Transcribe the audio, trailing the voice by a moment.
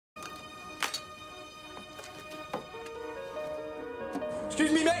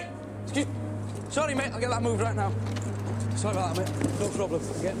Excuse me, mate. Sorry, mate. I'll get that moved right now. Sorry about that, mate. No problem.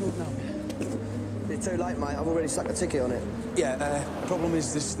 I'll get moved now. It's too late, mate. I've already stuck a ticket on it. Yeah, the problem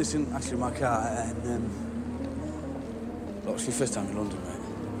is this isn't actually my car, and, look, it's your first time in London, mate.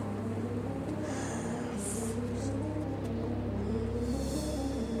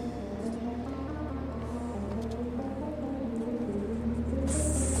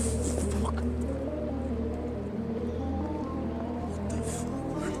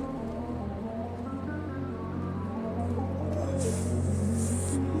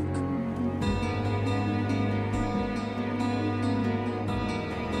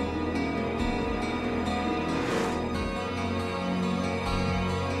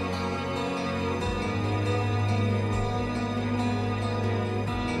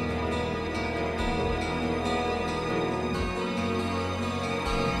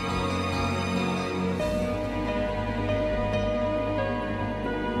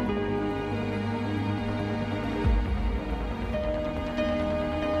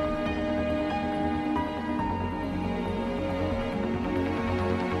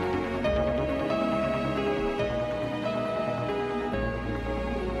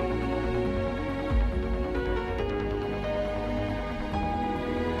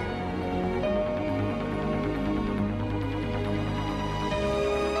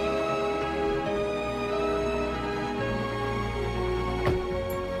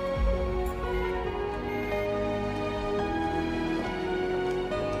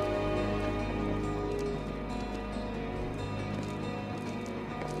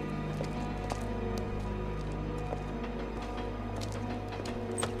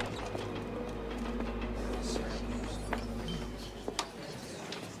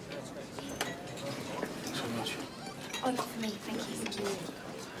 Oh, not for me, thank you. Thank you.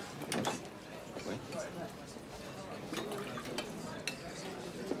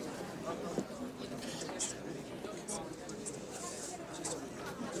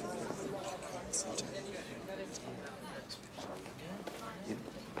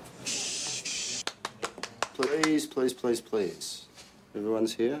 Please, please, please, please.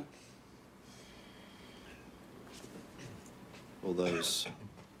 Everyone's here? All those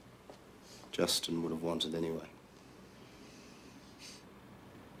Justin would have wanted anyway.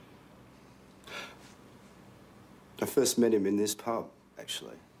 I first met him in this pub,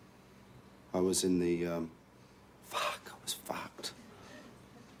 actually. I was in the, I was fucked.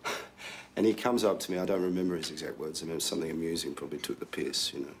 And he comes up to me, I don't remember his exact words, I mean, it was something amusing, probably took the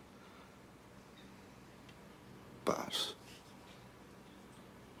piss, you know. But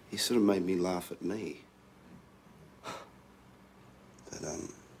he sort of made me laugh at me. But,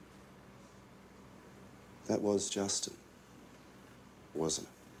 that was Justin, wasn't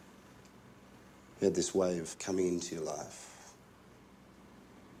it? He had this way of coming into your life.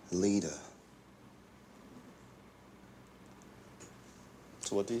 A leader.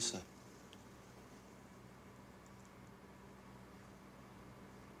 So what do you say?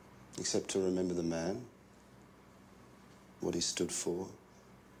 Except to remember the man, what he stood for,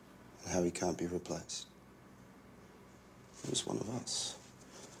 and how he can't be replaced. He was one of us.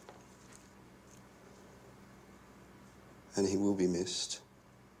 And he will be missed.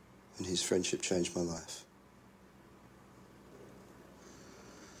 And his friendship changed my life.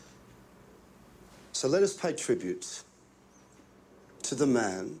 So let us pay tribute to the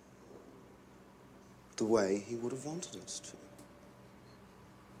man the way he would have wanted us to.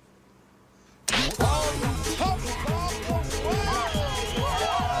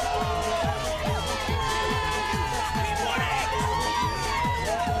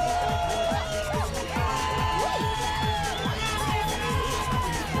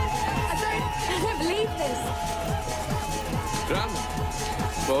 Grand,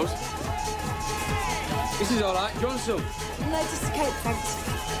 I suppose. This is all right. Do you want some? No, just a Coke, thanks.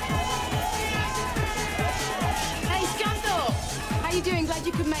 Hey, Scunthorpe! How you doing? Glad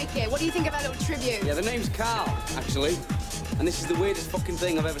you could make it. What do you think of our little tribute? Yeah, the name's Carl, actually. And this is the weirdest fucking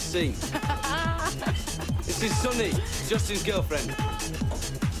thing I've ever seen. This is Sunny, Justin's girlfriend.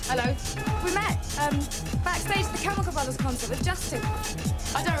 Hello. We met, backstage at the Chemical Brothers concert with Justin.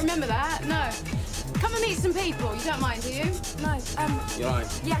 I don't remember that, no. Come and meet some people. You don't mind, do you? No, You're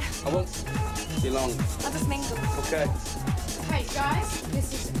right. Yeah. I won't be long. I'll just mingle. Okay. Hey, guys.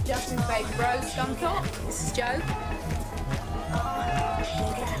 This is Justin's baby bro, Scunthorpe. This is Joe.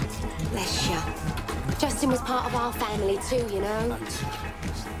 Bless you. Justin was part of our family too, you know. Thanks.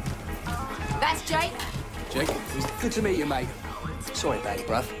 That's Jake. Jake, good to meet you, mate. Sorry about it,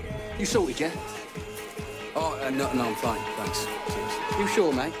 bruv. You sorted, yeah? Oh, no, I'm fine, thanks. Cheers. You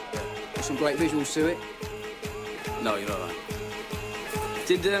sure, mate? Got some great visuals to it? No, you're all right.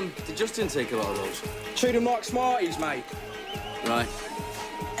 Did Justin take a lot of those? Chewed them like Smarties, mate. Right.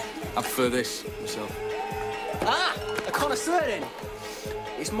 I prefer this myself. Ah! A connoisseur, then.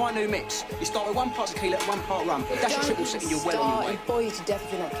 It's my new mix. You start with 1 part tequila, 1 part rum. That's your triple sec and you're well on your way. Boy, you to death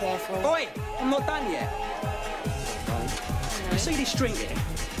if you're not careful. Oi! I'm not done yet. You see this drink here?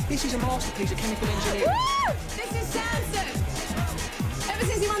 This is a masterpiece of chemical engineering. Woo! This is Samson! Ever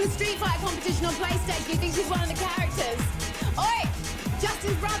since he won the Street Fighter competition on PlayStation, he thinks he's one of the characters. Oi!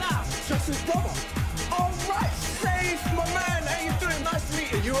 Justin's brother! Justin's brother? All right, Steve, my man. How you doing? Nice to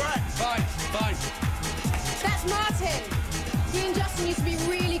meet you. You all right? Fine, fine. That's Martin. He and Justin used to be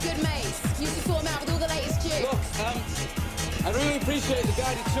really good mates. Used to sort him out with all the latest tunes. Look, I really appreciate the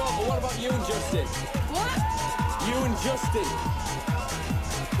guided tour, but what about you and Justin? What? You and Justin.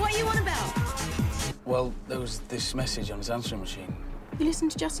 What are you on about? Well, there was this message on his answering machine. You listen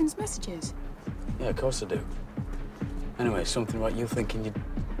to Justin's messages? Yeah, of course I do. Anyway, something about you thinking you'd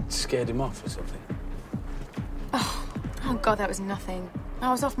scared him off or something. Oh, God, that was nothing.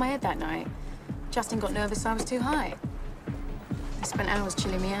 I was off my head that night. Justin got nervous, I was too high. He spent hours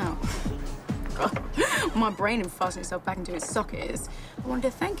chilling me out. God, my brain had fastened itself back into its sockets. I wanted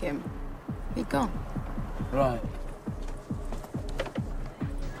to thank him. He'd gone. Right.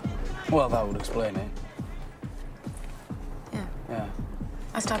 Well, that would explain it. Yeah. Yeah.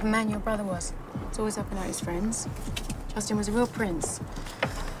 That's the type of man your brother was. He's always up and out his friends. Justin was a real prince.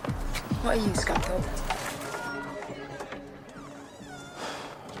 What are you, Scunthorpe?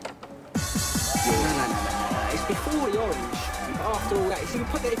 No. It's before the orange. After all that, if you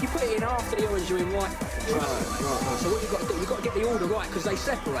put it in after the orange, you're in white. Right. So what you've got to do, you've got to get the order right, because they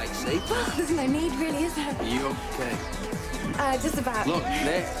separate, see? There's no need, really, is there? Are you okay? Just about. Look,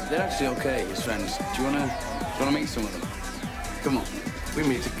 they're actually okay, his friends. Do you wanna meet some of them? Come on. We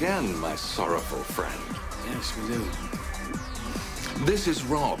meet again, my sorrowful friend. Yes, we do. This is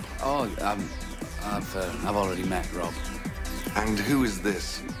Rob. Oh, I've already met Rob. And who is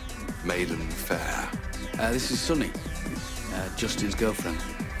this maiden fair? This is Sunny, Justin's girlfriend.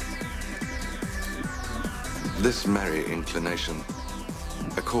 This merry inclination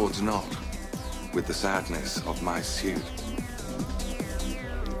accords not with the sadness of my suit.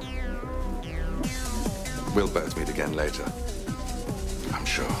 We'll both meet again later, I'm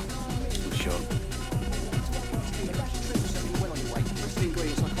sure. I'm sure. Well on your way. Rest of the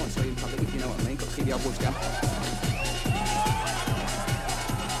ingredients I can't tell you in public, if you know what I mean. Got to keep the old boys going.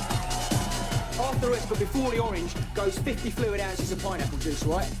 Afterwards, but before the orange, goes 50 fluid ounces of pineapple juice,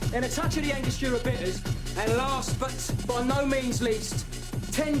 right? Then a touch of the Angostura bitters, and last but by no means least,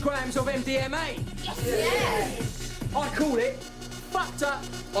 10 grams of MDMA. Yes! I call it fucked up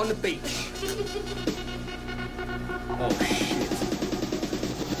on the beach. Oh, shit.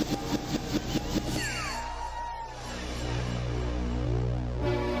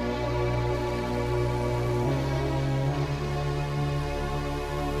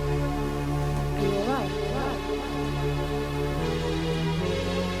 Are you all right?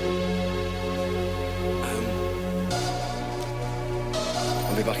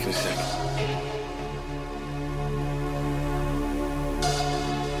 I'll be back in a sec.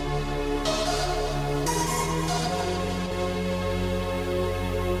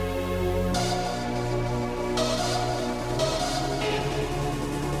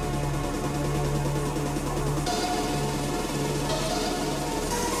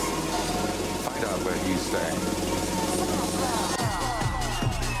 Find out where he's staying.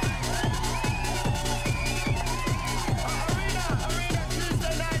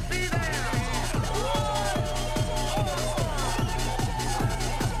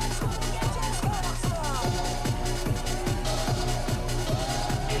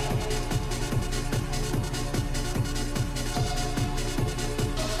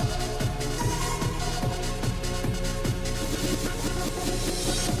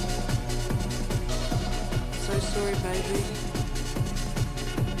 So sorry, baby.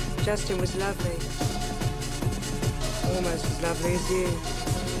 Justin was lovely. Almost as lovely as you.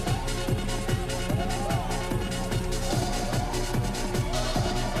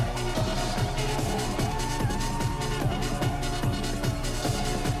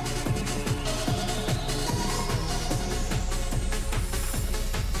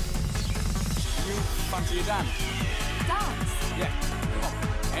 You fancy a dance? Dance? Yeah. Come on.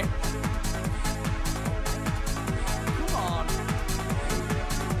 Eh? Come on.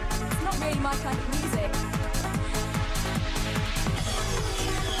 It's not really my kind of music.